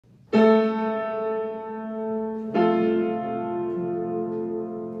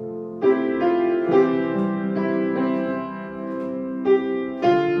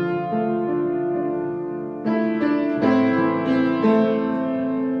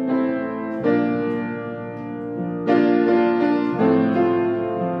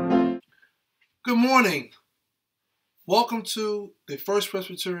morning. Welcome to the First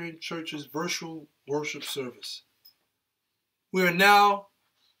Presbyterian Church's virtual worship service. We are now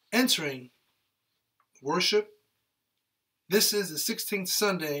entering worship. This is the 16th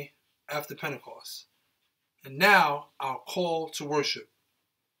Sunday after Pentecost. And now our call to worship.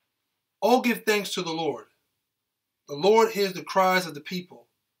 Oh, give thanks to the Lord. The Lord hears the cries of the people.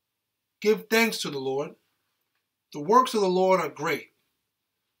 Give thanks to the Lord. The works of the Lord are great.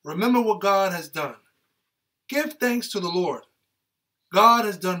 Remember what God has done. Give thanks to the Lord. God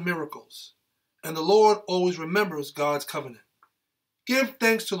has done miracles, and the Lord always remembers God's covenant. Give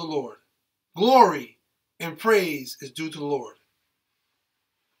thanks to the Lord. Glory and praise is due to the Lord.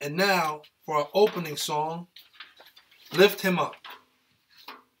 And now for our opening song, Lift Him Up.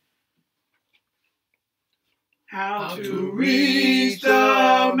 How to reach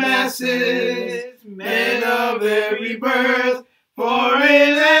the masses, men of every birth, for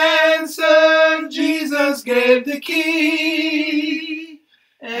in answer Jesus gave the key.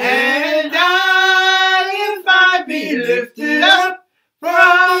 And if I be lifted up from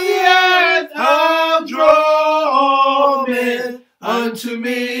the earth, I'll draw all men unto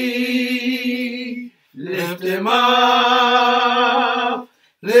me. Lift him up,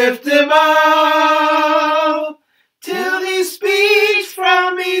 till he speaks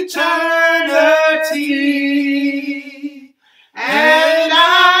from eternity. And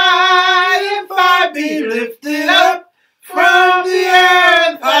if I be lifted up from the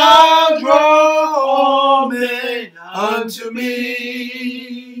earth, I'll draw all men unto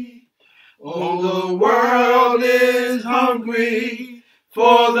me. Oh, the world is hungry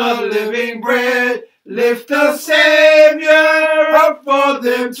for the living bread. Lift the Savior up for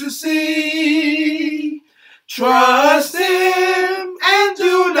them to see. Trust him and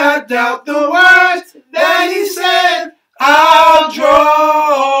do not doubt the words that he said. I'll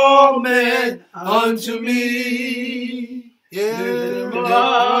draw all men unto me.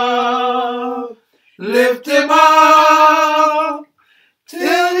 Lift him up,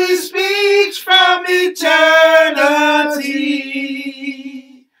 till he speaks from eternity.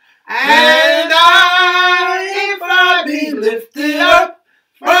 And if I be lifted up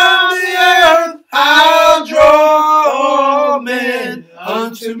from the earth, I'll draw all men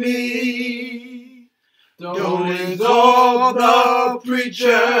unto me. Don't exalt the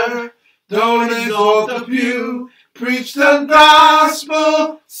preacher, don't exalt the pew. Preach the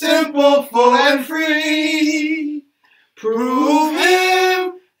gospel, simple, full, and free. Prove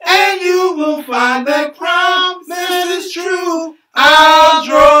him, and you will find that promise is true. I'll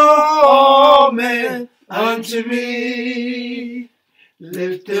draw all men unto me.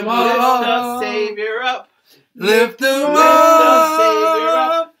 Lift him up, lift the Savior up. Lift him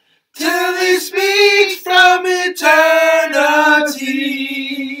up, till he speaks from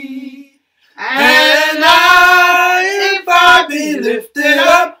eternity. And if I be lifted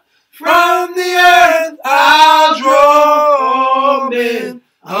up from the earth, I'll draw all men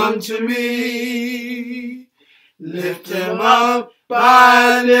unto me. Lift him up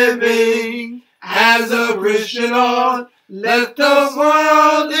by living as a Christian on. Let the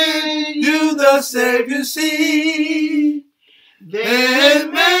world in you the Savior see.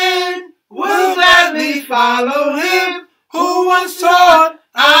 Then men will gladly follow him who once taught,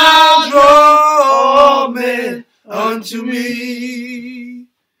 I'll draw all men unto me.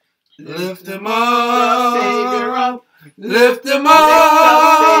 Lift him up, lift him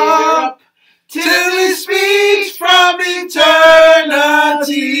up, till he speaks from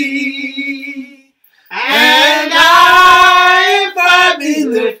eternity. And if I be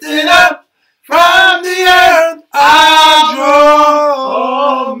lifted up from the earth, I'll draw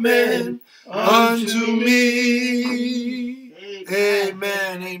all men unto me.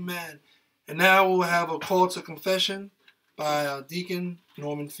 Amen, amen. And now we'll have a call to confession by our Deacon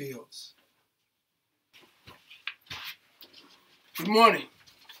Norman Fields. Good morning.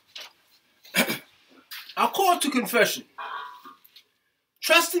 Our call to confession.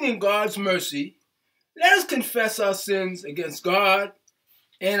 Trusting in God's mercy, let us confess our sins against God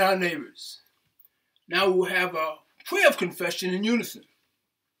and our neighbors. Now we'll have a prayer of confession in unison.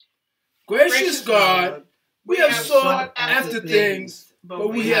 Gracious God, we have sought after things, but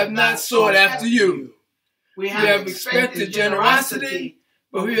we have not sought after you. We have expected generosity,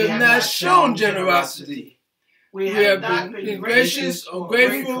 but we have not shown generosity. We have been gracious or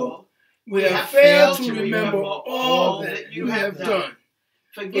grateful. We have failed to remember all that you have done.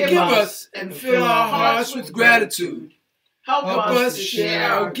 Forgive us and fill our hearts with gratitude. Help us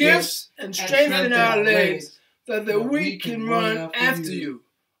share our gifts and strengthen our legs so that we can run after you.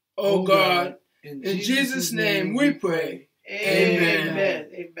 Oh God, in Jesus' name we pray. Amen.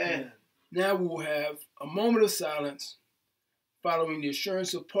 Amen. Now we will have a moment of silence following the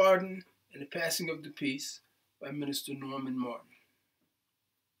assurance of pardon and the passing of the peace by Minister Norman Martin.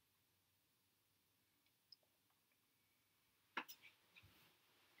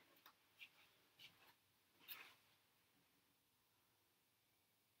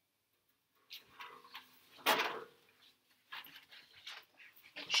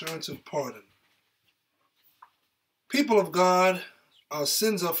 Assurance of pardon. People of God, our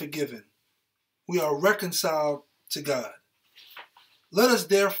sins are forgiven. We are reconciled to God. Let us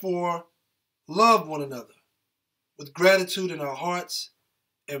therefore love one another with gratitude in our hearts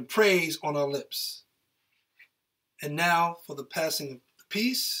and praise on our lips. And now for the passing of the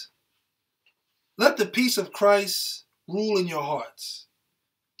peace. Let the peace of Christ rule in your hearts.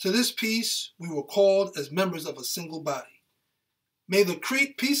 To this peace we were called as members of a single body. May the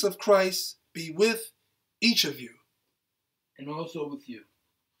peace of Christ be with each of you. And also with you.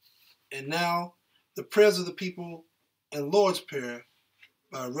 And now, the prayers of the people and Lord's Prayer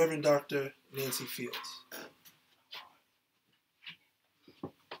by Reverend Dr. Nancy Fields.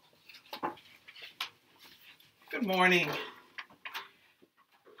 Good morning.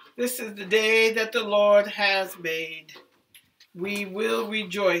 This is the day that the Lord has made. We will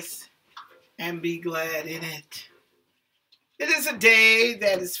rejoice and be glad in it. It is a day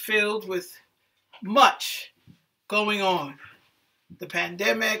that is filled with much going on. The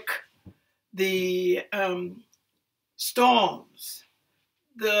pandemic, the storms,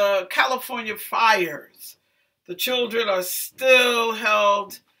 the California fires. The children are still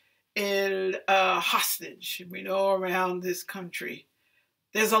held in hostage, we know, around this country.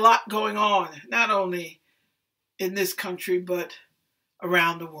 There's a lot going on, not only in this country, but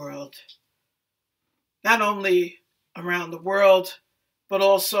around the world. Not only around the world, but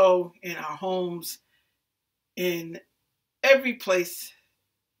also in our homes, in every place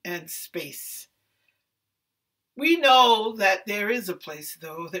and space. We know that there is a place,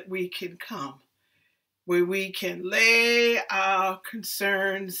 though, that we can come, where we can lay our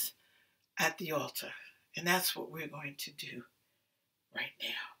concerns at the altar. And that's what we're going to do right now.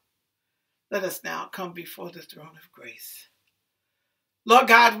 Let us now come before the throne of grace. Lord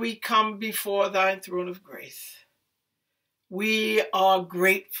God, we come before thy throne of grace. We are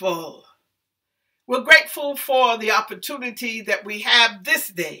grateful. We're grateful for the opportunity that we have this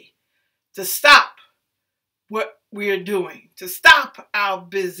day to stop what we're doing, to stop our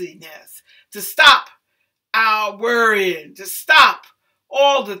busyness, to stop our worrying, to stop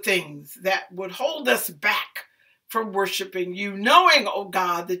all the things that would hold us back from worshiping you, knowing, oh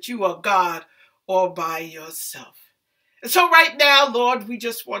God, that you are God all by yourself. And so right now, Lord, we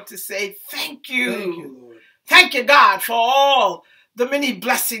just want to say thank you. Thank you, Lord. Thank you, God, for all the many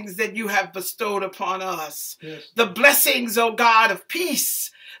blessings that you have bestowed upon us. Yes. The blessings, oh God, of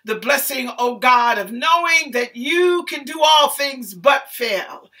peace. The blessing, oh God, of knowing that you can do all things but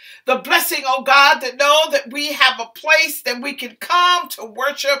fail. The blessing, oh God, that know that we have a place that we can come to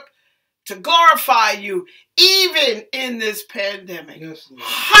worship, to glorify you, even in this pandemic. Yes, Lord.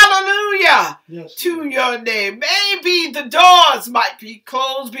 Hallelujah. Yes, To Lord. your name. Maybe the doors might be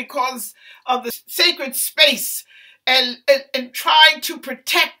closed because of the sacred space and trying to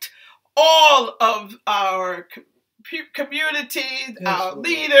protect all of our communities, Yes, our Lord.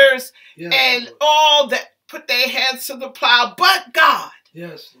 leaders, Yes, and Lord. all that put their hands to the plow. But God,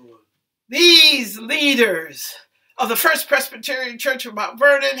 Yes, Lord. these leaders of the First Presbyterian Church of Mount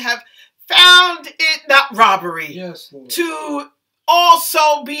Vernon have found it not robbery Yes, Lord. to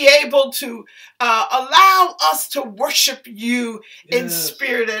also be able to allow us to worship you in Yes.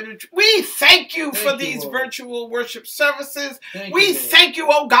 spirit and in truth. We thank you for Thank you, these Lord. virtual worship services. Thank We you, Lord. thank you,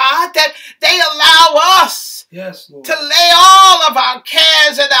 oh God, that they allow us Yes, Lord. to lay all of our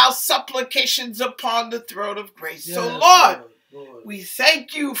cares and our supplications upon the throne of grace. Yes, So, Lord, Lord. we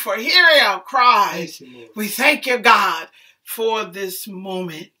thank you for hearing our cries. Thank you, Lord. We thank you, God, for this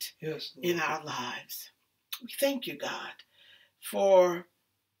moment Yes, Lord. in our lives. We thank you, God, for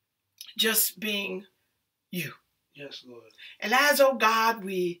just being you. Yes, Lord. And as, oh God,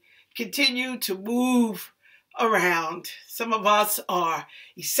 we continue to move around, some of us are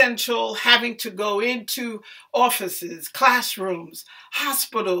essential, having to go into offices, classrooms,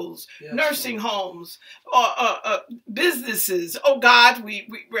 hospitals, Yes, nursing Lord. homes, businesses. Oh God,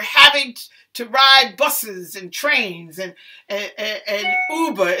 we're having to ride buses and trains and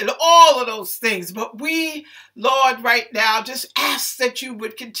Uber and all of those things. But we, Lord, right now, just ask that you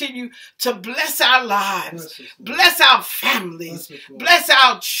would continue to bless our lives, Bless us, Lord. bless our families, Bless us, Lord. bless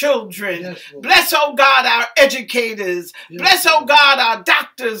our children, Yes, Lord. bless, oh God, our educators, Yes, bless, oh Lord. God, our doctors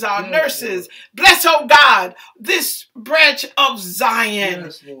doctors, our nurses. Bless, oh God, this branch of Zion.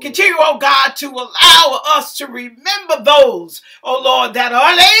 Yes, Lord. Continue, oh God, to allow us to remember those, oh Lord, that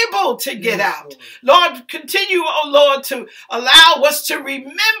are unable to get out. Lord, continue, oh Lord, to allow us to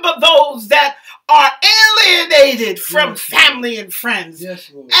remember those that are alienated from family and friends. Yes,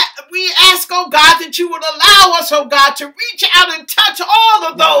 Lord. We ask, oh God, that you would allow us, oh God, to reach out and touch all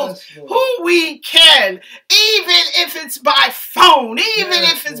of those who we can, even if it's by phone, even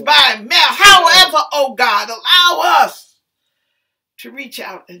if it's by mail. However, oh God, allow us to reach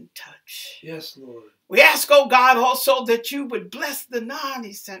out and touch. Yes, Lord. We ask, oh God, also that you would bless the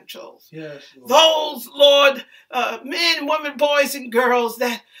non-essentials. Yes, Lord. Those, Lord, men, women, boys, and girls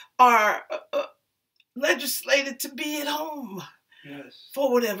that are legislated to be at home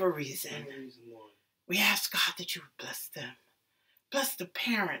for whatever reason. Lord. We ask, God, that you would bless them. Bless the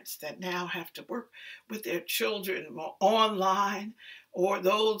parents that now have to work with their children online, or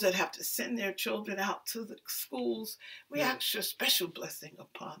those that have to send their children out to the schools. We ask your special blessing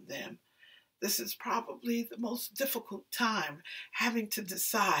upon them. This is probably the most difficult time, having to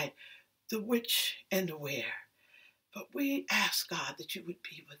decide the which and the where. But we ask, God, that you would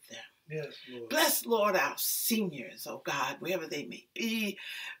be with them. Yes, Lord. Bless, Lord, our seniors, oh God, wherever they may be.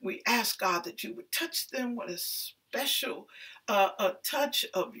 We ask, God, that you would touch them with a special touch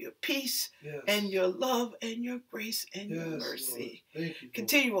of your peace and your love and your grace and your mercy. Lord. Thank you, Lord.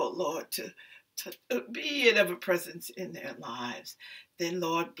 Continue, oh Lord, to be an ever-presence in their lives. Then,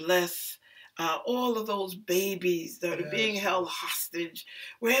 Lord, bless all of those babies that are being held hostage,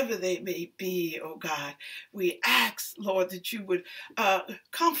 wherever they may be, oh God. We ask, Lord, that you would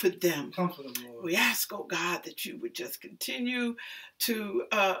comfort them. Comfort them, Lord. We ask, oh God, that you would just continue to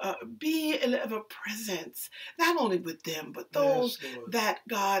be an ever-presence, not only with them, but those that,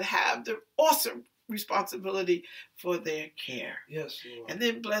 God, have the awesome responsibility for their care. Yes, Lord. And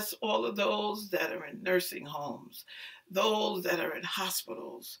then bless all of those that are in nursing homes, those that are in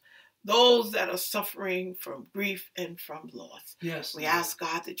hospitals, those that are suffering from grief and from loss. Yes, we ask,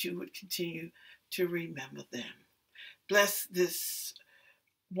 God, that you would continue to remember them. Bless this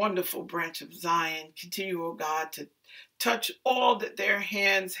wonderful branch of Zion. Continue, oh God, to touch all that their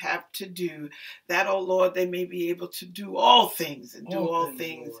hands have to do, that, oh Lord, they may be able to do all things and do all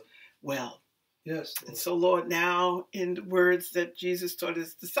things well. Yes, Lord. And so, Lord, now in the words that Jesus taught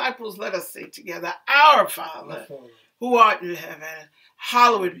his disciples, let us say together, Our Father, who art in heaven,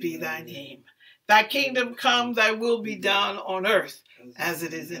 hallowed be thy name. Thy kingdom come, thy will be done on earth as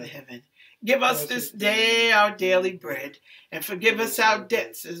it is in heaven. Give us this day our daily bread, and forgive us our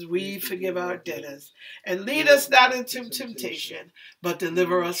debts as we forgive our debtors. And lead us not into temptation, but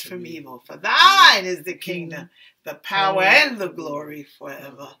deliver us from evil. For thine is the kingdom, the power, and the glory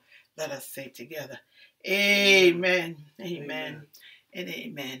forever. Let us say together, amen, amen, and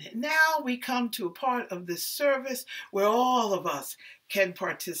amen. And now we come to a part of this service where all of us can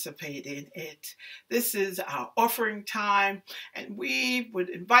participate in it. This is our offering time, and we would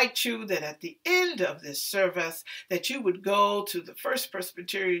invite you that at the end of this service that you would go to the First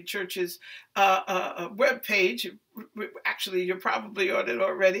Presbyterian Church's webpage. Actually, you're probably on it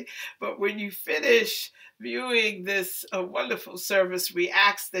already, but when you finish viewing this wonderful service, we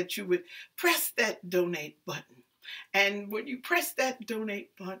ask that you would press that donate button. And when you press that donate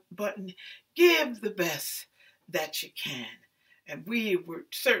button, give the best that you can. And we would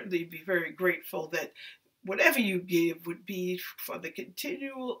certainly be very grateful that whatever you give would be for the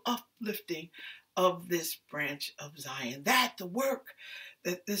continual uplifting of this branch of Zion, that the work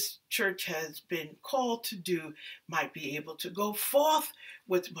that this church has been called to do might be able to go forth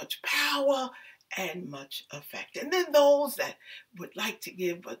with much power and much effect. And then those that would like to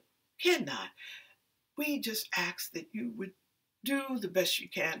give but cannot, we just ask that you would do the best you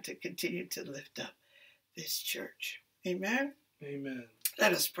can to continue to lift up this church. Amen? Amen.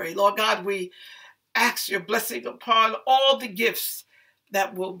 Let us pray. Lord God, we ask your blessing upon all the gifts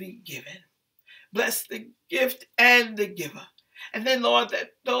that will be given. Bless the gift and the giver. And then, Lord,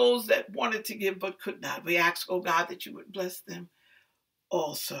 that those that wanted to give but could not, we ask, oh God, that you would bless them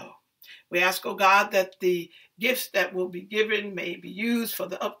also. We ask, oh God, that the gifts that will be given may be used for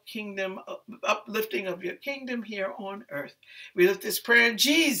the uplifting of your kingdom here on earth. We lift this prayer in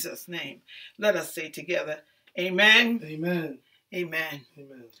Jesus' name. Let us say together, amen. Amen. Amen.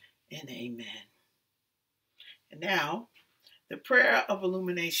 Amen. And amen. And now, the prayer of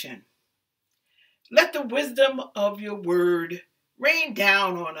illumination. Let the wisdom of your word rain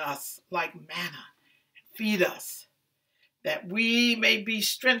down on us like manna and feed us, that we may be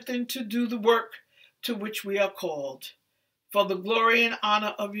strengthened to do the work to which we are called. For the glory and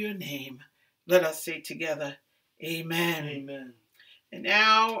honor of your name, let us say together, amen. Amen. And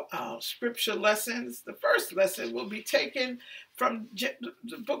now our scripture lessons. The first lesson will be taken from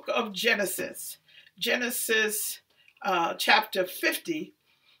the book of Genesis. Genesis chapter 50,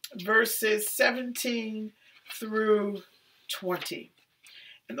 verses 17 through 20.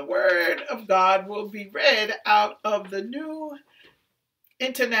 And the word of God will be read out of the New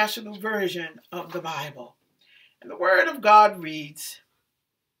International Version of the Bible. And the word of God reads,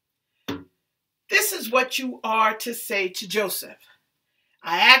 "This is what you are to say to Joseph.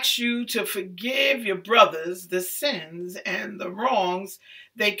 I ask you to forgive your brothers the sins and the wrongs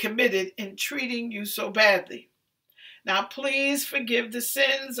they committed in treating you so badly. Now please forgive the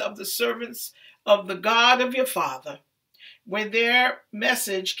sins of the servants of the God of your father." When their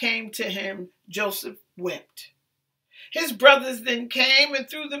message came to him, Joseph wept. His brothers then came and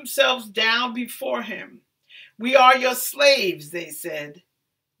threw themselves down before him. "We are your slaves," they said.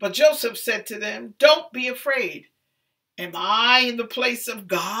 But Joseph said to them, "Don't be afraid. Am I in the place of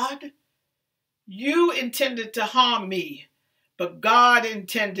God? You intended to harm me, but God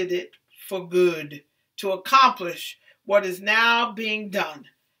intended it for good, to accomplish what is now being done,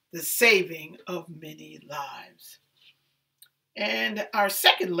 the saving of many lives." And our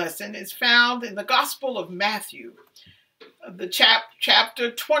second lesson is found in the Gospel of Matthew, the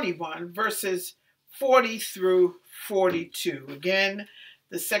chapter 21, verses 40 through 42. Again,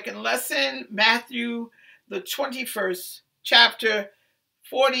 the second lesson, Matthew, the 21st chapter,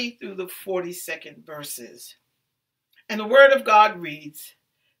 40 through the 42nd verses. And the word of God reads,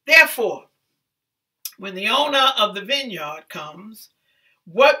 "Therefore, when the owner of the vineyard comes,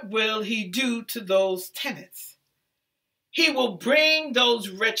 what will he do to those tenants?" "He will bring those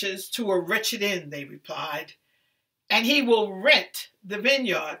wretches to a wretched end," they replied, "and he will rent the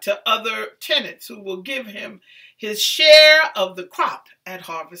vineyard to other tenants who will give him his share of the crop at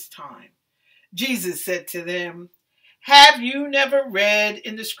harvest time." Jesus said to them, "Have you never read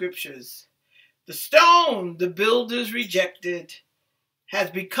in the scriptures, the stone the builders rejected has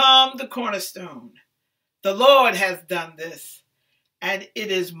become the cornerstone? The Lord has done this, and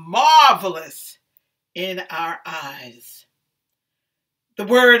it is marvelous in our eyes." The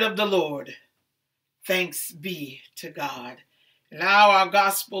word of the Lord. Thanks be to God. Now our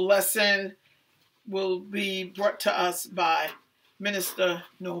gospel lesson will be brought to us by Minister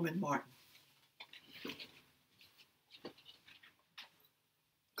Norman Martin.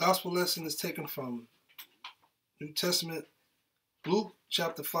 Gospel lesson is taken from New Testament, Luke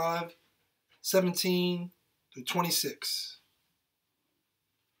chapter 5, 17 through 26.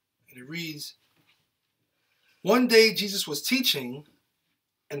 And it reads, "One day Jesus was teaching,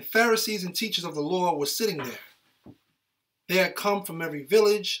 and Pharisees and teachers of the law were sitting there. They had come from every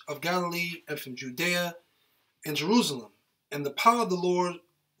village of Galilee and from Judea and Jerusalem, and the power of the Lord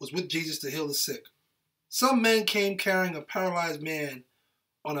was with Jesus to heal the sick. Some men came carrying a paralyzed man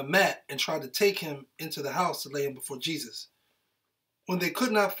on a mat and tried to take him into the house to lay him before Jesus. When they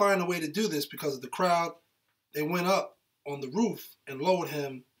could not find a way to do this because of the crowd, they went up on the roof and lowered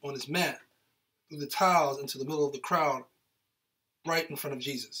him on his mat through the tiles into the middle of the crowd, right in front of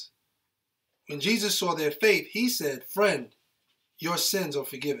Jesus. When Jesus saw their faith, he said, 'Friend, your sins are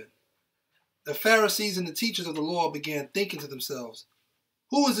forgiven.' The Pharisees and the teachers of the law began thinking to themselves,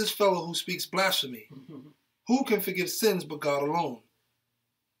 'Who is this fellow who speaks blasphemy? Who can forgive sins but God alone?'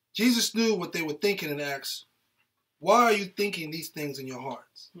 Jesus knew what they were thinking and asked, 'Why are you thinking these things in your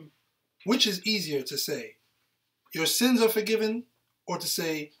hearts? Which is easier to say, your sins are forgiven, or to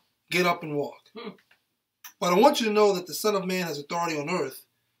say, get up and walk? But I want you to know that the Son of Man has authority on earth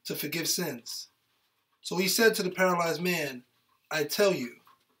to forgive sins.' So he said to the paralyzed man, 'I tell you,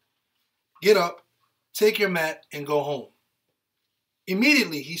 get up, take your mat, and go home.'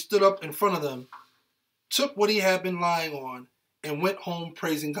 Immediately he stood up in front of them, took what he had been lying on, and went home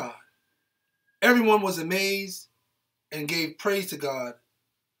praising God. Everyone was amazed and gave praise to God.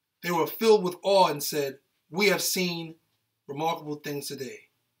 They were filled with awe and said, 'We have seen remarkable things today.'"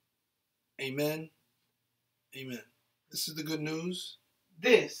 Amen. Amen. This is the good news.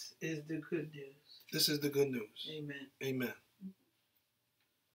 This is the good news. This is the good news. Amen. Amen.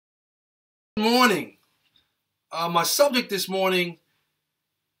 Good morning. My subject this morning,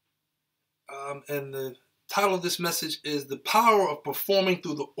 and the title of this message is "The Power of Performing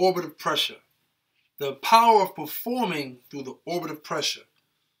Through the Orbit of Pressure." The power of performing through the orbit of pressure.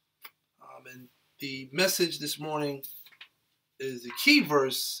 And the message this morning is the key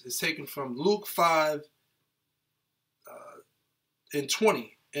verse is taken from Luke 5 and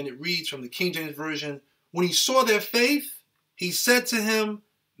 20. And it reads from the King James Version, "When he saw their faith, he said to him,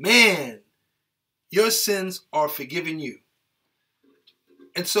 'Man, your sins are forgiven you.'"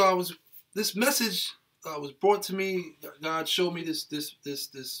 And so this message was brought to me. God showed me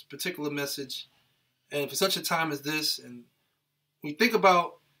this particular message, and for such a time as this, and we think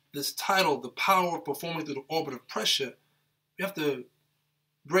about this title, "The Power of Performing Through the Orbit of Pressure." We have to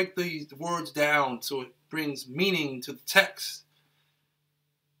break these words down so it brings meaning to the text.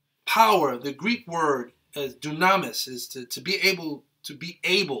 Power, the Greek word as dunamis, is to be able to be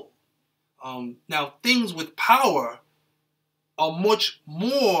able. Now, things with power are much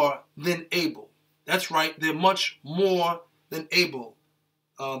more than able. That's right, they're much more than able.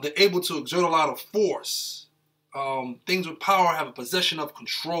 They're able to exert a lot of force. Things with power have a possession of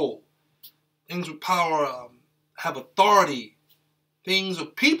control. Things with power have authority. Things or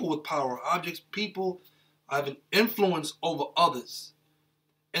people with power, objects, people, have an influence over others.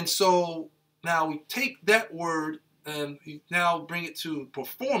 And so now we take that word and we now bring it to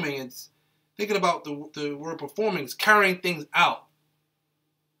performing. It's thinking about the word performing is carrying things out,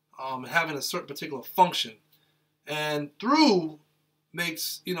 having a certain particular function. And through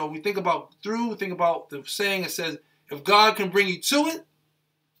makes, we think about through, think about the saying that says, if God can bring you to it,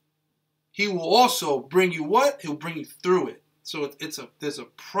 he will also bring you what? He'll bring you through it. So there's a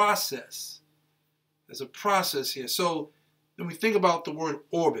process. There's a process here. So then we think about the word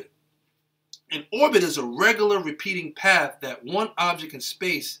orbit. An orbit is a regular repeating path that one object in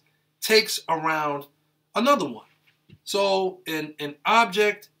space takes around another one. So an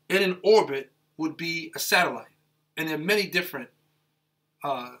object in an orbit would be a satellite. And there are many different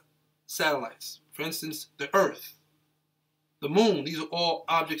satellites. For instance, the Earth, the Moon, these are all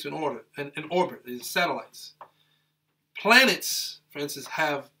objects in orbit. These are satellites. Planets, for instance,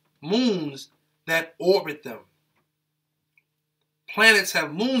 have moons that orbit them. Planets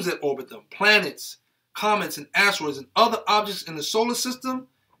have moons that orbit them. Planets, comets, and asteroids and other objects in the solar system,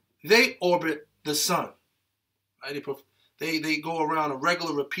 they orbit the sun. Right? They go around a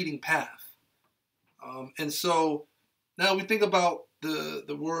regular repeating path. And so now we think about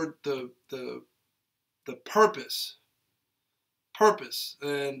the word, the purpose. Purpose.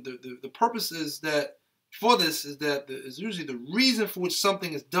 And the purpose is that, for this, is usually the reason for which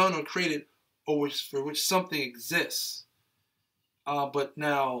something is done or created, or for which something exists. But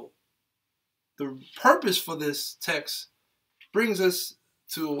now, the purpose for this text brings us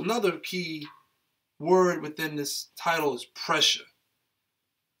to another key word within this title is pressure.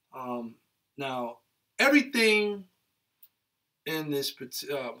 Now, everything in this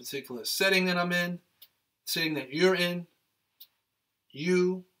particular setting that I'm in, setting that you're in,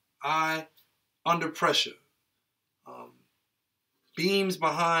 you, I, under pressure. Beams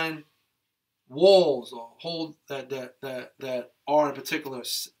behind walls or hold that are in a particular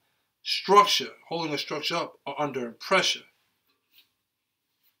structure, holding a structure up, are under pressure.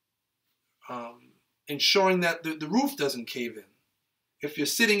 Ensuring that the roof doesn't cave in. If you're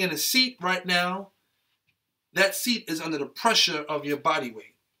sitting in a seat right now, that seat is under the pressure of your body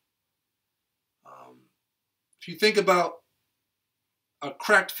weight. If you think about a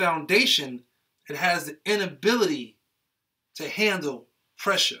cracked foundation, it has the inability to handle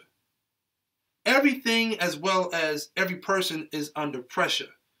pressure. Everything, as well as every person, is under pressure.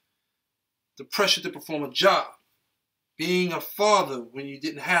 The pressure to perform a job, being a father when you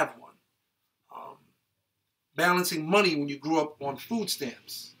didn't have one, balancing money when you grew up on food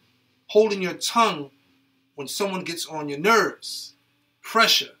stamps, holding your tongue when someone gets on your nerves,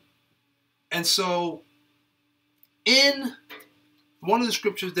 pressure. And so in one of the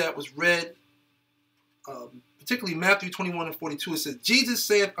scriptures that was read, particularly Matthew 21:42, it says, Jesus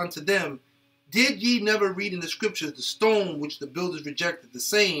saith unto them, did ye never read in the scriptures, the stone which the builders rejected, the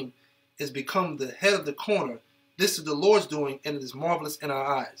same is become the head of the corner. This is the Lord's doing, and it is marvelous in our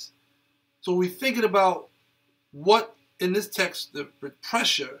eyes. So we're thinking about what in this text, the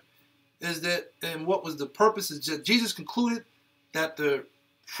pressure is that, and what was the purpose, is that Jesus concluded that the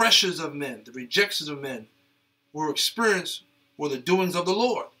pressures of men, the rejections of men, were experienced were the doings of the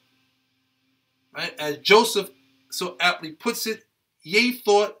Lord. Right? As Joseph so aptly puts it, ye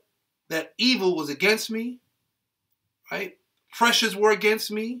thought that evil was against me, right? Pressures were against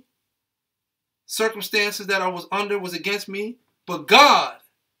me. Circumstances that I was under was against me, but God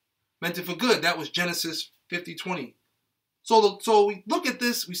meant it for good. That was Genesis 50:20. So we look at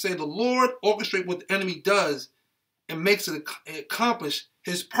this, we say the Lord orchestrates what the enemy does and makes it accomplish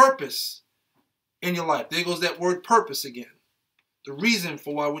his purpose in your life. There goes that word purpose again. The reason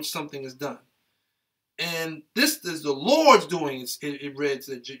for why which something is done. And this is the Lord's doing, it reads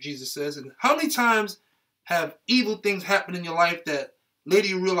that Jesus says. And how many times have evil things happened in your life that later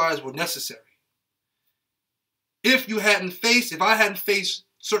you realize were necessary? If I hadn't faced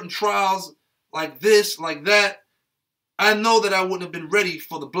certain trials like this, like that, I know that I wouldn't have been ready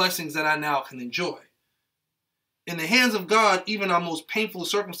for the blessings that I now can enjoy. In the hands of God, even our most painful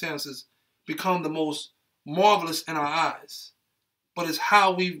circumstances become the most marvelous in our eyes. But it's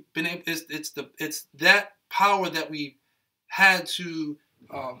how we've been able, it's that power that we had to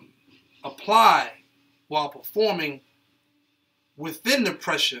apply while performing within the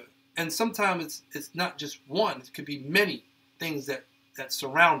pressure. And sometimes it's not just one, it could be many things that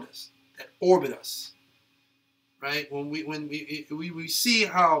surround us, that orbit us. Right? When we see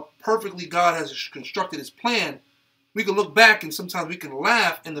how perfectly God has constructed his plan, we can look back and sometimes we can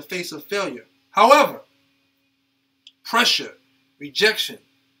laugh in the face of failure. However, pressure, rejection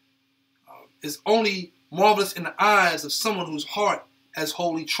is only marvelous in the eyes of someone whose heart has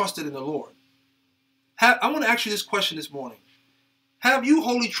wholly trusted in the Lord. I want to ask you this question this morning. Have you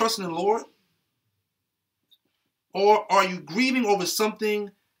wholly trusted in the Lord? Or are you grieving over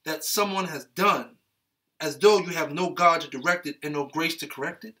something that someone has done, as though you have no God to direct it and no grace to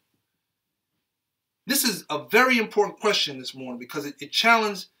correct it? This is a very important question this morning because it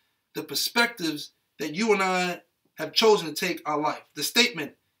challenged the perspectives that you and I have chosen to take our life. The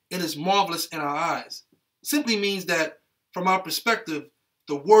statement, "it is marvelous in our eyes," simply means that from our perspective,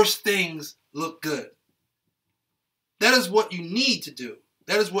 the worst things look good. That is what you need to do.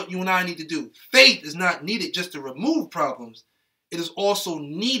 That is what you and I need to do. Faith is not needed just to remove problems. It is also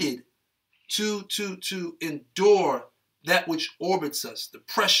needed to endure that which orbits us, the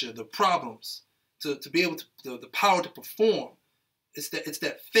pressure, the problems, to be able to, the power to perform. It's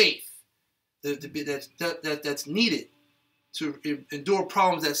that faith that's needed to endure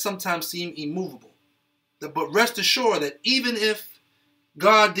problems that sometimes seem immovable. But rest assured that even if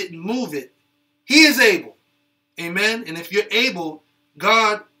God didn't move it, he is able. Amen? And if you're able,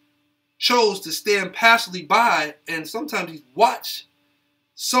 God chose to stand passively by, and sometimes he watched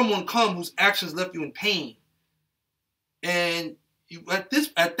someone come whose actions left you in pain. And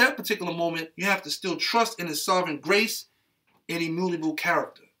at that particular moment, you have to still trust in his sovereign grace and immutable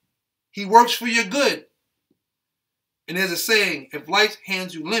character. He works for your good. And there's a saying, if life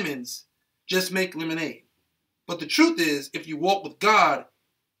hands you lemons, just make lemonade. But the truth is, if you walk with God,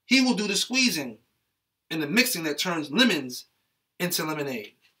 he will do the squeezing and the mixing that turns lemons into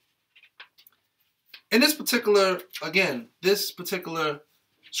lemonade. In this particular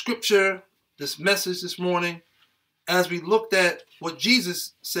scripture, this message this morning, as we looked at what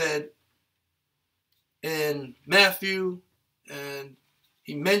Jesus said in Matthew, and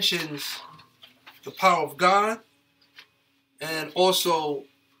he mentions the power of God and also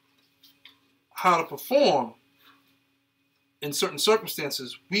how to perform in certain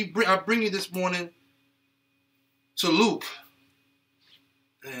circumstances. I bring you this morning to Luke.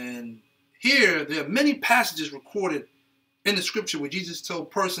 And here there are many passages recorded in the scripture where Jesus told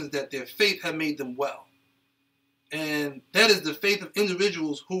persons that their faith had made them well. And that is the faith of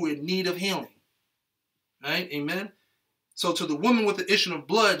individuals who are in need of healing. Right? Amen? So to the woman with the issue of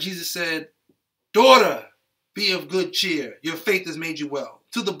blood, Jesus said, "Daughter, be of good cheer. Your faith has made you well."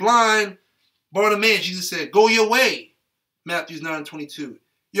 To the blind Bartimaeus, Jesus said, "Go your way." Matthew 9:22.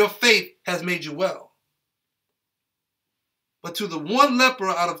 Your faith has made you well. But to the one leper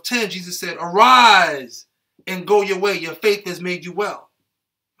out of 10, Jesus said, "Arise and go your way. Your faith has made you well."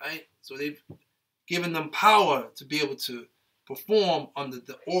 Right? So they've given them power to be able to perform under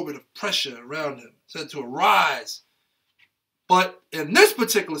the orbit of pressure around him. Said to arise. But in this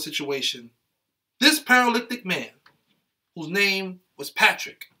particular situation, this paralytic man, whose name was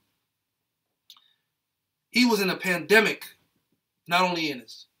Patrick, he was in a pandemic, not only in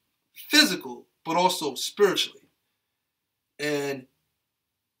his physical, but also spiritually. And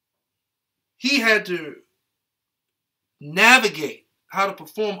he had to navigate how to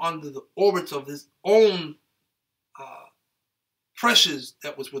perform under the orbits of his own pressures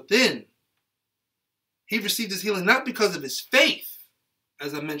that was within. He received his healing not because of his faith,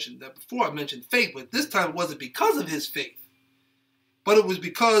 as I mentioned that before. I mentioned faith, but this time it wasn't because of his faith, but it was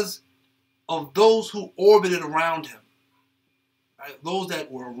because of those who orbited around him, right? Those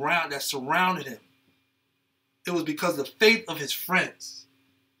that were around, that surrounded him. It was because of the faith of his friends.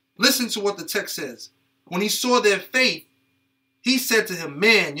 Listen to what the text says. When he saw their faith, he said to him,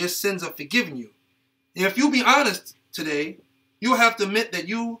 "Man, your sins are forgiven you." And if you be honest today, you'll have to admit that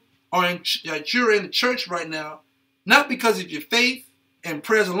you're in the church right now, not because of your faith and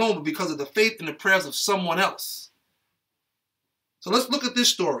prayers alone, but because of the faith and the prayers of someone else. So let's look at this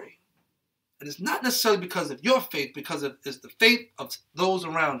story. And it's not necessarily because of your faith, because it's the faith of those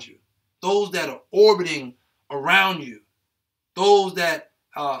around you, those that are orbiting around you, those that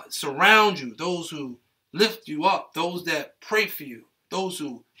surround you, those who lift you up, those that pray for you, those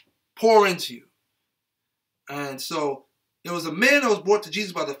who pour into you. And so There was a man that was brought to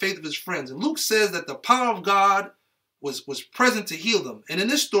Jesus by the faith of his friends. And Luke says that the power of God was present to heal them. And in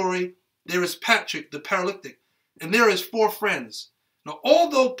this story, there is Patrick, the paralytic, and there is 4 friends. Now,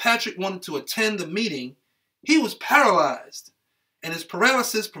 although Patrick wanted to attend the meeting, he was paralyzed. And his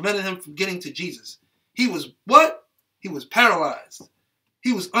paralysis prevented him from getting to Jesus. He was what? He was paralyzed.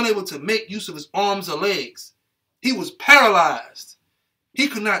 He was unable to make use of his arms or legs. He was paralyzed. He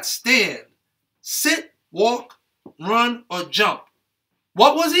could not stand, sit, walk, run, or jump.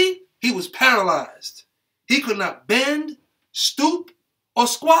 What was he? He was paralyzed. He could not bend, stoop, or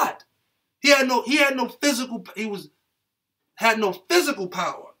squat. He had no physical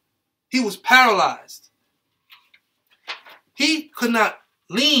power. He was paralyzed. He could not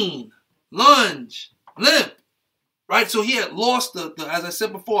lean, lunge, limp. Right? So he had lost the as I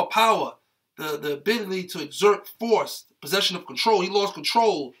said before, power, the ability to exert force, possession of control. He lost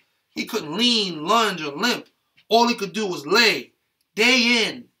control. He couldn't lean, lunge, or limp. All he could do was lay day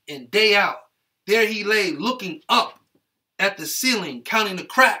in and day out. There he lay looking up at the ceiling, counting the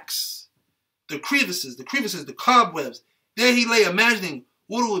cracks, the crevices, the cobwebs. There he lay imagining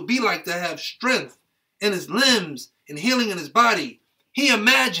what it would be like to have strength in his limbs and healing in his body. He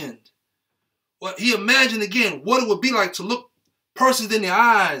imagined again what it would be like to look persons in their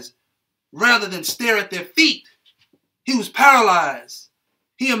eyes rather than stare at their feet. He was paralyzed.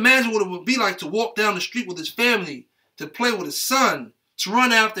 He imagined what it would be like to walk down the street with his family, to play with his son, to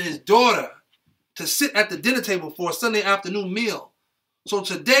run after his daughter, to sit at the dinner table for a Sunday afternoon meal. So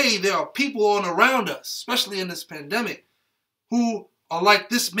today there are people all around us, especially in this pandemic, who are like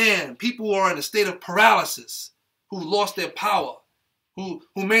this man, people who are in a state of paralysis, who lost their power, who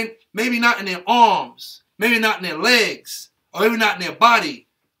maybe not in their arms, maybe not in their legs, or maybe not in their body,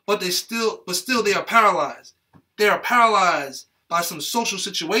 but still they are paralyzed. They are paralyzed by some social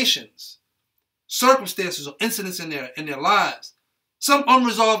situations, circumstances, or incidents in their lives, some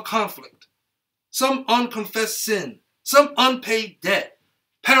unresolved conflict, some unconfessed sin, some unpaid debt,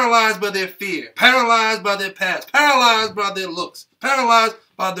 paralyzed by their fear, paralyzed by their past, paralyzed by their looks, paralyzed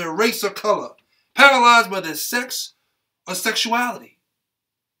by their race or color, paralyzed by their sex or sexuality,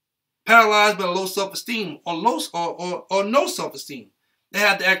 paralyzed by low self-esteem or no self-esteem. They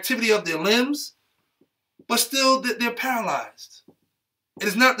have the activity of their limbs, but still they're paralyzed. It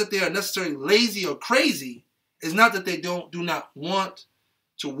is not that they are necessarily lazy or crazy. It's not that they do not want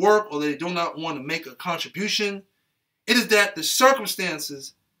to work or they do not want to make a contribution. It is that the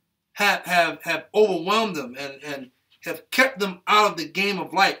circumstances have overwhelmed them and have kept them out of the game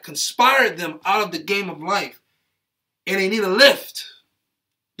of life, conspired them out of the game of life, and they need a lift.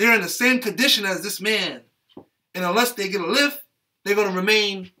 They're in the same condition as this man, and unless they get a lift, they're going to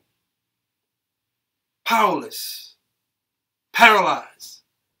remain powerless, paralyzed,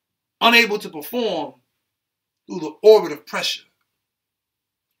 unable to perform through the orbit of pressure.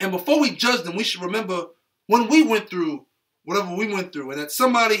 And before we judge them, we should remember when we went through whatever we went through, and that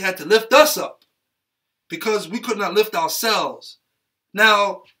somebody had to lift us up because we could not lift ourselves.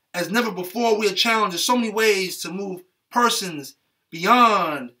 Now, as never before, we are challenged in so many ways to move persons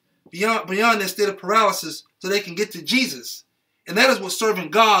beyond their state of paralysis so they can get to Jesus. And that is what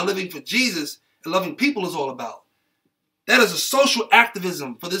serving God, living for Jesus, and loving people is all about. That is a social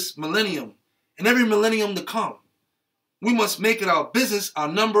activism for this millennium and every millennium to come. We must make it our business, our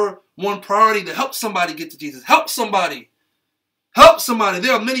number one priority to help somebody get to Jesus. Help somebody. Help somebody.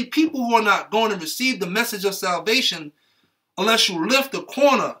 There are many people who are not going to receive the message of salvation unless you lift the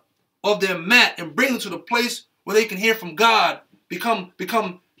corner of their mat and bring them to the place where they can hear from God, become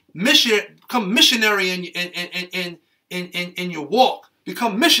missionary in your walk,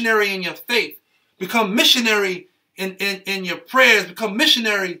 become missionary in your faith, become missionary in your prayers, become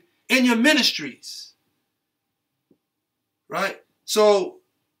missionary in your ministries. Right? So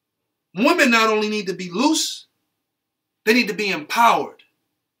women not only need to be loose, they need to be empowered.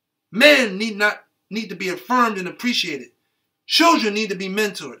 Men need to be affirmed and appreciated. Children need to be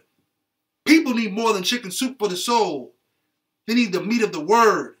mentored. People need more than chicken soup for the soul. They need the meat of the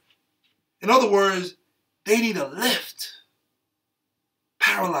word. In other words, they need a lift.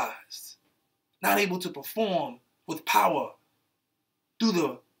 Paralyzed. Not able to perform with power through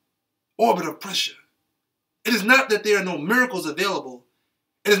the orbit of pressure. It is not that there are no miracles available.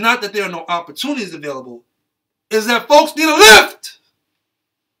 It is not that there are no opportunities available. It is that folks need a lift.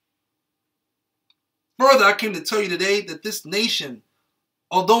 Further, I came to tell you today that this nation,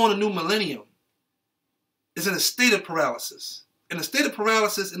 although in a new millennium, is in a state of paralysis. And the state of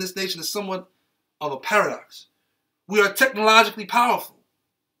paralysis in this nation is somewhat of a paradox. We are technologically powerful,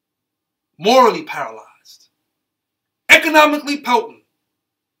 morally paralyzed, economically potent,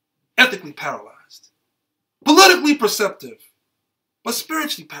 ethically paralyzed. politically perceptive, but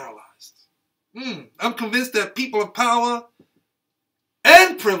spiritually paralyzed. I'm convinced that people of power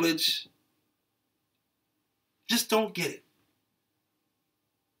and privilege just don't get it.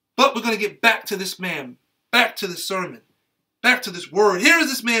 But we're going to get back to this man, back to this sermon, back to this word. Here is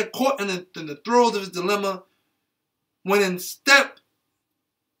this man caught in the throes of his dilemma when in step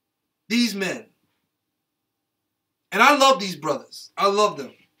these men. And I love these brothers. I love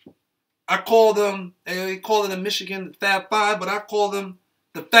them. I call them, they call it in Michigan the Fab Five, but I call them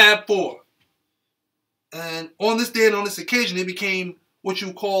the Fab Four. And on this day and on this occasion, they became what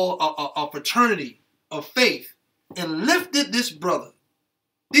you call a fraternity of faith and lifted this brother.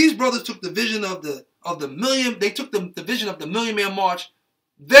 These brothers took the vision of the million. They took the vision of the Million Man March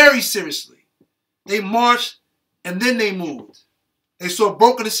very seriously. They marched and then they moved. They saw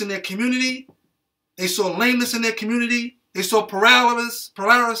brokenness in their community. They saw lameness in their community. They saw paralysis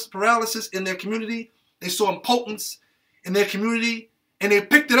in their community. They saw impotence in their community. And they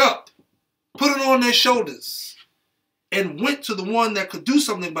picked it up, put it on their shoulders, and went to the one that could do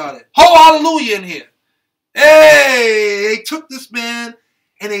something about it. Oh, hallelujah in here. Hey, they took this man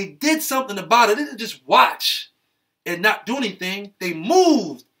and they did something about it. They didn't just watch and not do anything. They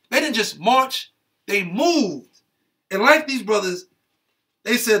moved. They didn't just march. They moved. And like these brothers,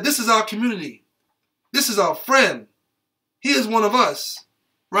 they said, this is our community. This is our friend. He is one of us,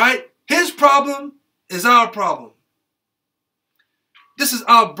 right? His problem is our problem. This is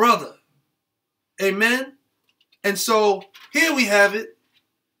our brother. Amen? And so here we have it,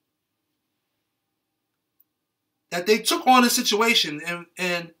 that they took on a situation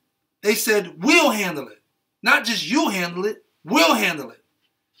and they said, we'll handle it. Not just you handle it, we'll handle it.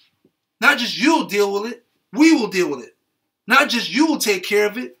 Not just you'll deal with it, we will deal with it. Not just you will take care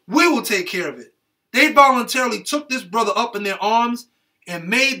of it, we will take care of it. They voluntarily took this brother up in their arms and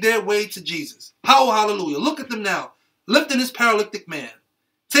made their way to Jesus. Hallelujah. Look at them now, lifting this paralytic man,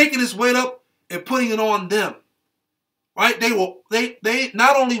 taking his weight up and putting it on them. Right? They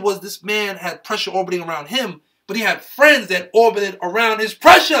not only was this man had pressure orbiting around him, but he had friends that orbited around his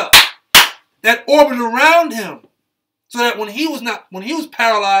pressure, that orbited around him. So that when he was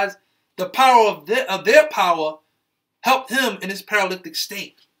paralyzed, the power of their power helped him in his paralytic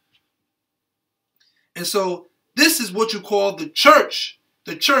state. And so this is what you call the church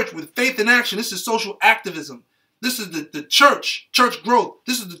with faith in action. This is social activism. This is the church growth.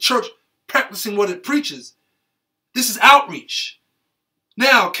 This is the church practicing what it preaches. This is outreach.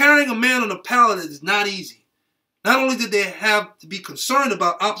 Now, carrying a man on a pallet is not easy. Not only did they have to be concerned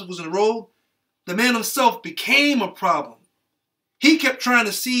about obstacles in the road, the man himself became a problem. He kept trying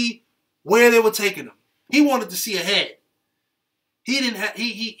to see where they were taking him. He wanted to see ahead. He didn't have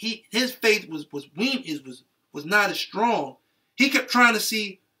his faith was not as strong. He kept trying to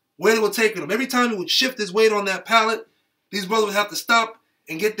see where they were taking him. Every time he would shift his weight on that pallet, these brothers would have to stop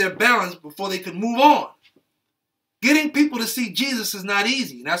and get their balance before they could move on. Getting people to see Jesus is not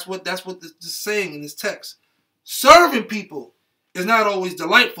easy. And that's what this is saying in this text. Serving people is not always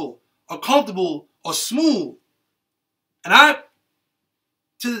delightful or comfortable or smooth. And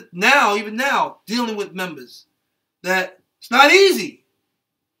even now, dealing with members, that it's not easy,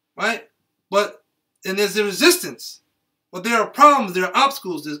 right? And there's the resistance. But there are problems, there are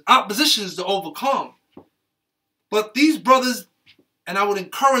obstacles, there's oppositions to overcome. But these brothers, and I would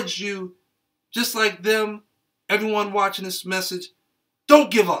encourage you, just like them, everyone watching this message,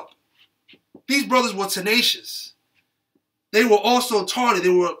 don't give up. These brothers were tenacious. They were also tardy.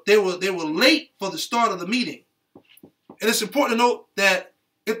 They were late for the start of the meeting. And it's important to note that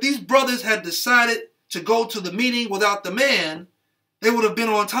if these brothers had decided to go to the meeting without the man, they would have been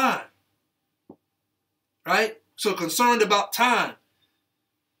on time. Right? So concerned about time.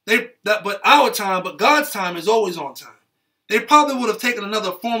 But God's time is always on time. They probably would have taken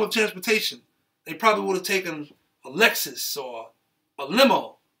another form of transportation. They probably would have taken a Lexus or a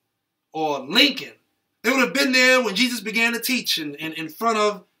limo or Lincoln. They would have been there when Jesus began to teach and in front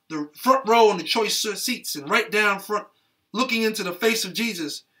of the front row and the choice seats and right down front, looking into the face of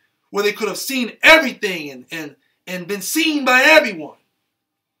Jesus, where they could have seen everything and been seen by everyone.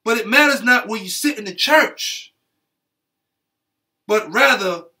 But it matters not where you sit in the church, but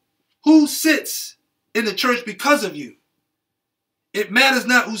rather who sits in the church because of you. It matters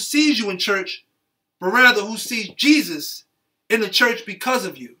not who sees you in church, but rather who sees Jesus in the church because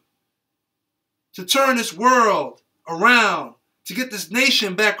of you. To turn this world around, to get this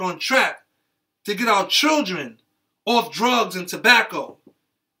nation back on track, to get our children off drugs and tobacco,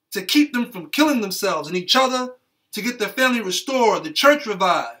 to keep them from killing themselves and each other, to get their family restored, the church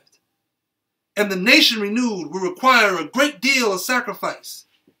revived, and the nation renewed will require a great deal of sacrifice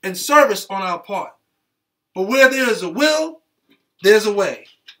and service on our part. But where there is a will, there's a way.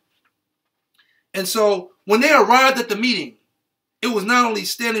 And so when they arrived at the meeting, it was not only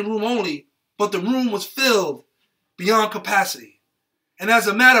standing room only, but the room was filled beyond capacity. And as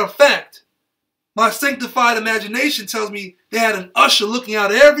a matter of fact, my sanctified imagination tells me they had an usher looking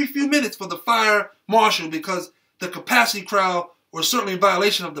out every few minutes for the fire marshal because the capacity crowd was certainly in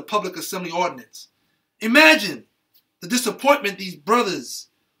violation of the public assembly ordinance. Imagine the disappointment these brothers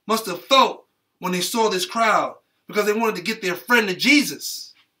must have felt when they saw this crowd because they wanted to get their friend to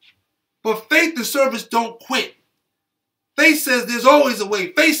Jesus. But faith and service don't quit. Faith says there's always a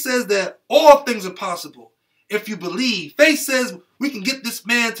way. Faith says that all things are possible if you believe. Faith says we can get this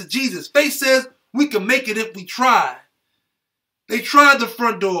man to Jesus. Faith says we can make it if we try. They tried the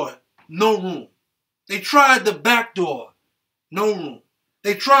front door, no room. They tried the back door, no room.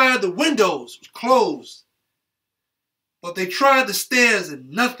 They tried the windows, closed. But they tried the stairs and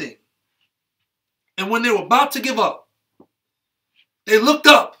nothing. And when they were about to give up, they looked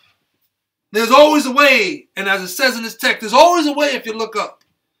up. There's always a way, and as it says in this text, there's always a way if you look up.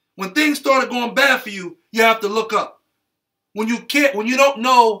 When things started going bad for you, you have to look up. When you don't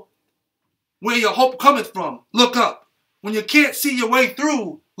know where your hope cometh from, look up. When you can't see your way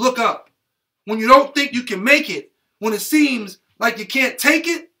through, look up. When you don't think you can make it, when it seems like you can't take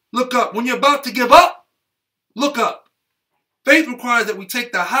it, look up. When you're about to give up, look up. Faith requires that we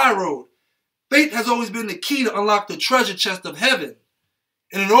take the high road. Faith has always been the key to unlock the treasure chest of heaven.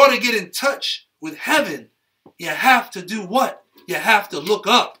 And in order to get in touch with heaven, you have to do what? You have to look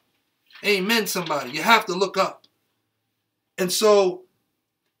up. Amen, somebody. You have to look up. And so,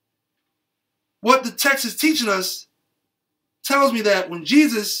 what the text is teaching us tells me that when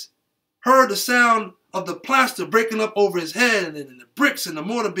Jesus heard the sound of the plaster breaking up over his head and the bricks and the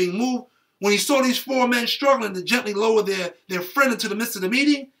mortar being moved, when he saw these four men struggling to gently lower their friend into the midst of the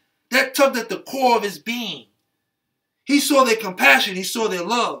meeting, that tugged at the core of his being. He saw their compassion. He saw their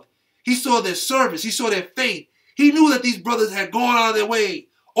love. He saw their service. He saw their faith. He knew that these brothers had gone out of their way,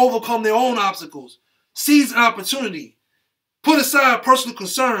 overcome their own obstacles, seized an opportunity, put aside personal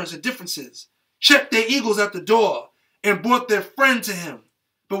concerns and differences, checked their egos at the door, and brought their friend to him.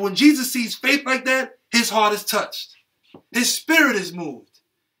 But when Jesus sees faith like that, his heart is touched. His spirit is moved.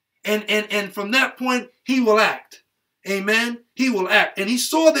 And from that point, he will act. Amen? He will act. And he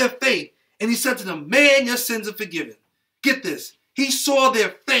saw their faith, and he said to them, man, your sins are forgiven. Get this. He saw their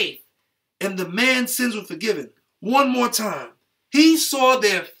faith, and the man's sins were forgiven. One more time. He saw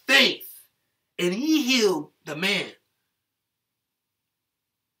their faith, and he healed the man.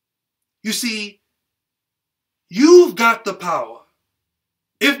 You see, you've got the power.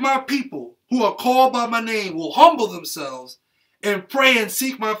 If my people who are called by my name will humble themselves and pray and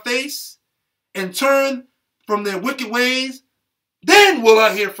seek my face and turn from their wicked ways, then will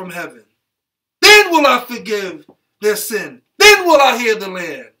I hear from heaven. Then will I forgive their sin. Then will I heal the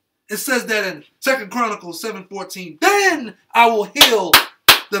land. It says that in 2 Chronicles 7:14. Then I will heal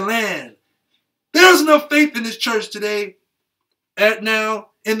the land. There's enough faith in this church today, in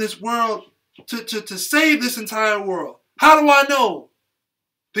this world, to save this entire world. How do I know?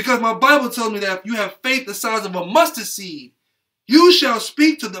 Because my Bible tells me that if you have faith the size of a mustard seed, you shall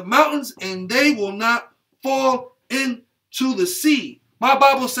speak to the mountains and they will not fall into the sea. My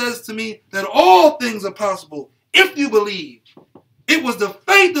Bible says to me that all things are possible if you believe. It was the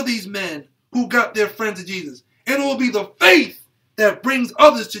faith of these men who got their friend to Jesus. And it will be the faith that brings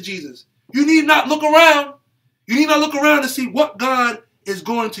others to Jesus. You need not look around. You need not look around to see what God is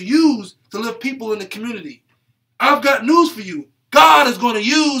going to use to lift people in the community. I've got news for you. God is going to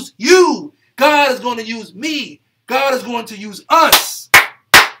use you. God is going to use me. God is going to use us.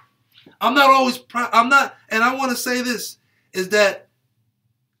 And I want to say this, is that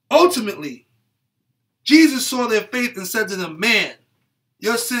ultimately, Jesus saw their faith and said to them, man,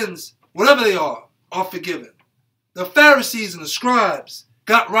 your sins, whatever they are forgiven. The Pharisees and the scribes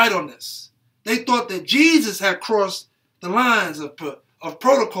got right on this. They thought that Jesus had crossed the lines of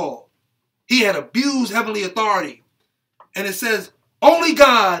protocol. He had abused heavenly authority. And it says, only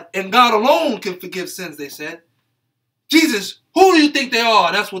God and God alone can forgive sins, they said. Jesus, who do you think they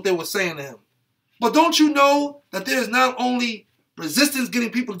are? That's what they were saying to him. But don't you know that there's not only resistance getting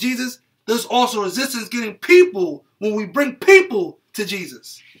people to Jesus, there's also resistance getting people when we bring people to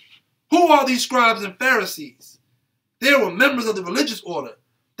Jesus. Who are these scribes and Pharisees? They were members of the religious order.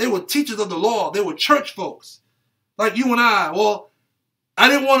 They were teachers of the law. They were church folks like you and I. Well, I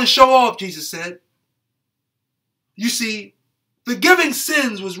didn't want to show off, Jesus said. You see, forgiving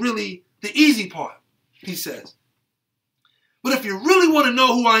sins was really the easy part, he says. But if you really want to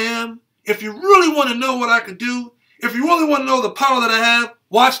know who I am, if you really want to know what I could do, if you really want to know the power that I have,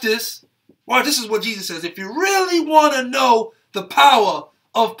 watch this. Well, this is what Jesus says. If you really want to know the power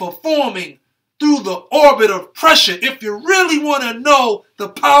of performing through the orbit of pressure, if you really want to know the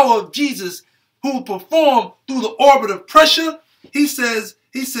power of Jesus who performed through the orbit of pressure, he says,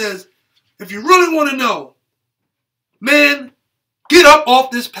 if you really want to know, man, get up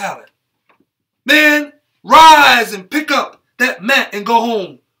off this pallet. Man, rise and pick up that mat and go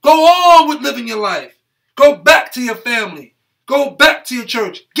home. Go on with living your life. Go back to your family. Go back to your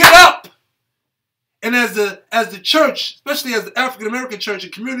church. Get up. And as the church, especially as the African American church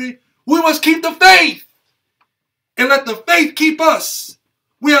and community, we must keep the faith. And let the faith keep us.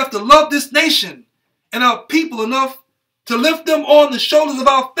 We have to love this nation and our people enough to lift them on the shoulders of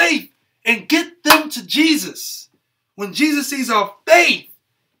our faith and get them to Jesus. When Jesus sees our faith,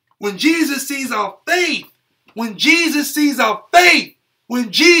 when Jesus sees our faith, when Jesus sees our faith,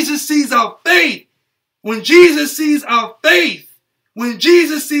 when Jesus sees our faith, when Jesus sees our faith, when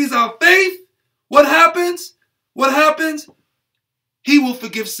Jesus sees our faith, what happens? What happens? He will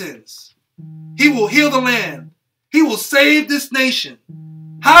forgive sins. He will heal the land. He will save this nation.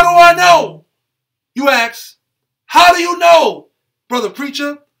 How do I know? You ask. How do you know, brother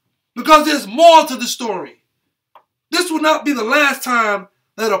preacher? Because there's more to the story. This will not be the last time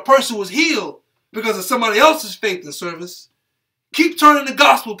that a person was healed because of somebody else's faith and service. Keep turning the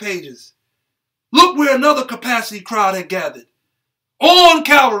gospel pages. Look where another capacity crowd had gathered. On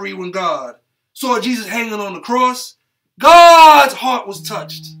Calvary when God saw Jesus hanging on the cross, God's heart was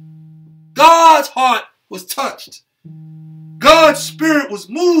touched. God's heart was touched. God's spirit was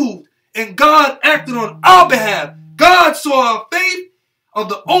moved and God acted on our behalf. God saw our faith of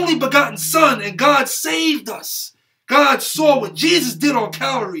the only begotten Son and God saved us. God saw what Jesus did on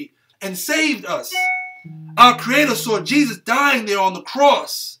Calvary and saved us. Our Creator saw Jesus dying there on the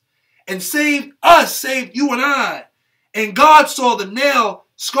cross and saved us, saved you and I. And God saw the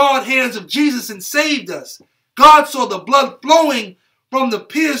nail-scarred hands of Jesus and saved us. God saw the blood flowing from the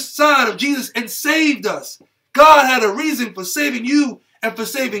pierced side of Jesus and saved us. God had a reason for saving you and for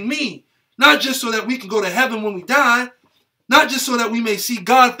saving me. Not just so that we can go to heaven when we die. Not just so that we may see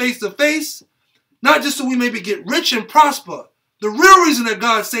God face to face. Not just so we may get rich and prosper. The real reason that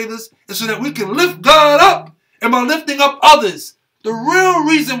God saved us is so that we can lift God up. And by lifting up others. The real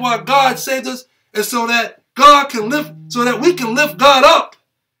reason why God saved us is so that we can lift God up.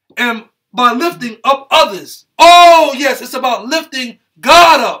 And by lifting up others. Oh yes, it's about lifting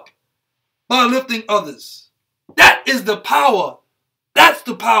God up. By lifting others. That is the power. That's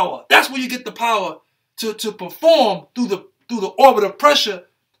the power. That's where you get the power to perform through the orbit of pressure.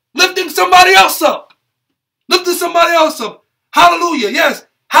 Lifting somebody else up. Lifting somebody else up. Hallelujah. Yes.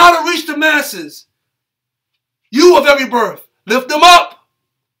 How to reach the masses. You of every birth. Lift them up.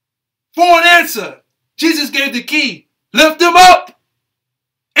 For an answer. Jesus gave the key. Lift them up.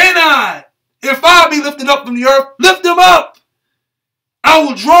 And if I be lifted up from the earth, lift them up. I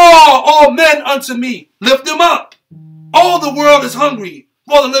will draw all men unto me. Lift them up. All the world is hungry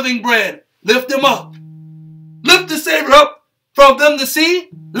for the living bread. Lift them up. Lift the Savior up from them to see.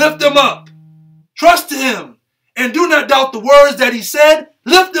 Lift them up. Trust him and do not doubt the words that he said.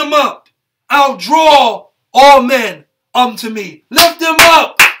 Lift them up. I'll draw all men unto me. Lift them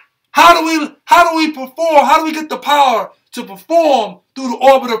up. How do we perform? How do we get the power to perform through the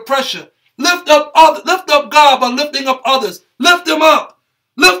orbit of pressure? Lift up God by lifting up others. Lift them up.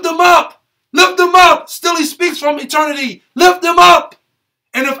 Lift them up. Lift them up. Still he speaks from eternity. Lift them up.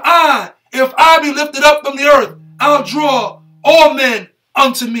 And if I be lifted up from the earth, I'll draw all men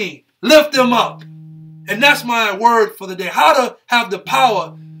unto me. Lift them up. And that's my word for the day. How to have the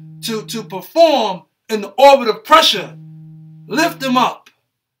power to perform in the orbit of pressure. Lift them up.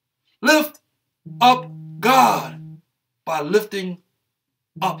 Lift up God by lifting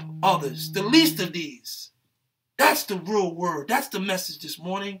up others. The least of these. That's the real word. That's the message this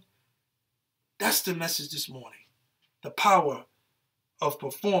morning. That's the message this morning. The power of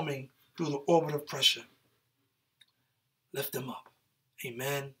performing through the orbit of pressure. Lift them up.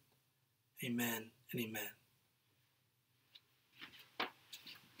 Amen, amen, and amen.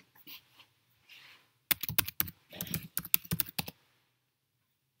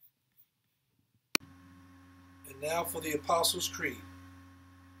 And now for the Apostles' Creed.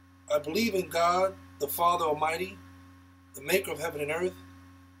 I believe in God, the Father Almighty, the maker of heaven and earth,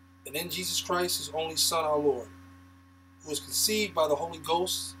 and in Jesus Christ, his only Son, our Lord, who was conceived by the Holy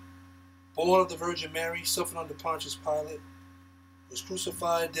Ghost, born of the Virgin Mary, suffered under Pontius Pilate, was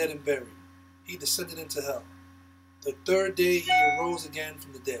crucified, dead, and buried. He descended into hell. The third day he arose again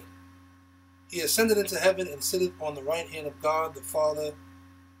from the dead. He ascended into heaven and sitteth on the right hand of God, the Father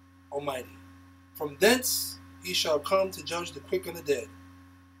Almighty. From thence he shall come to judge the quick and the dead.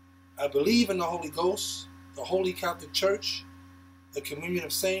 I believe in the Holy Ghost, the Holy Catholic Church, the communion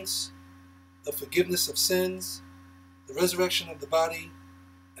of saints, the forgiveness of sins, the resurrection of the body,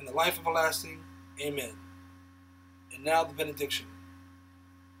 and the life everlasting. Amen. And now the benediction.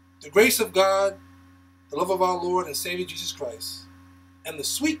 The grace of God, the love of our Lord and Savior Jesus Christ, and the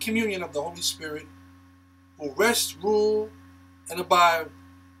sweet communion of the Holy Spirit will rest, rule, and abide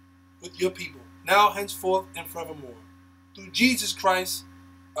with your people, now, henceforth, and forevermore. Through Jesus Christ,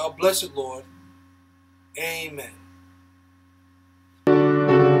 our blessed Lord. Amen.